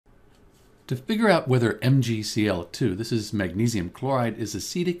To figure out whether MgCl2, this is magnesium chloride, is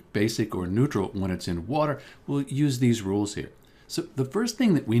acidic, basic, or neutral when it's in water, we'll use these rules here. So the first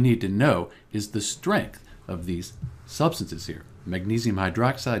thing that we need to know is the strength of these substances here. Magnesium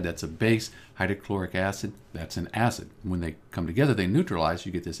hydroxide, that's a base. Hydrochloric acid, that's an acid. When they come together, they neutralize.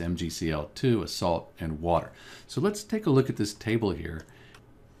 You get this MgCl2, a salt, and water. So let's take a look at this table here.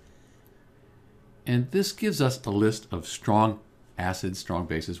 And this gives us a list of strong acids, strong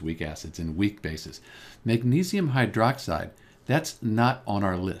bases, weak acids, and weak bases. Magnesium hydroxide, that's not on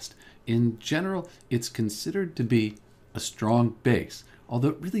our list. In general, it's considered to be a strong base, although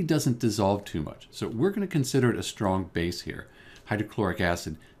it really doesn't dissolve too much. So we're going to consider it a strong base here. Hydrochloric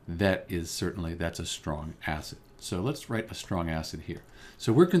acid, that's a strong acid. So let's write a strong acid here.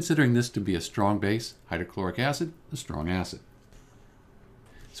 So we're considering this to be a strong base, hydrochloric acid, a strong acid.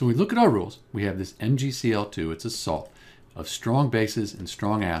 So when we look at our rules, we have this MgCl2, it's a salt, of strong bases and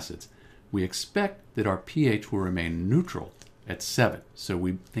strong acids. We expect that our pH will remain neutral at 7. So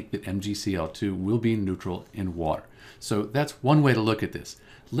we think that MgCl2 will be neutral in water. So that's one way to look at this.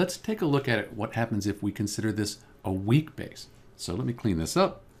 Let's take a look at it, what happens if we consider this a weak base. So let me clean this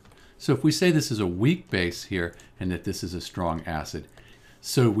up. So if we say this is a weak base here and that this is a strong acid,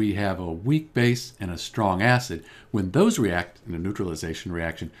 so we have a weak base and a strong acid. When those react in a neutralization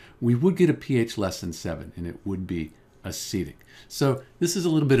reaction, we would get a pH less than 7 and it would be acidic. So this is a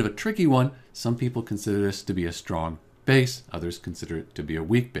little bit of a tricky one. Some people consider this to be a strong base, others consider it to be a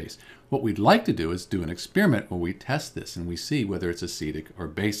weak base. What we'd like to do is do an experiment where we test this and we see whether it's acidic or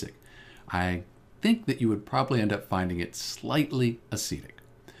basic. I think that you would probably end up finding it slightly acidic.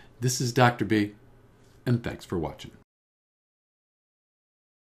 This is Dr. B, and thanks for watching.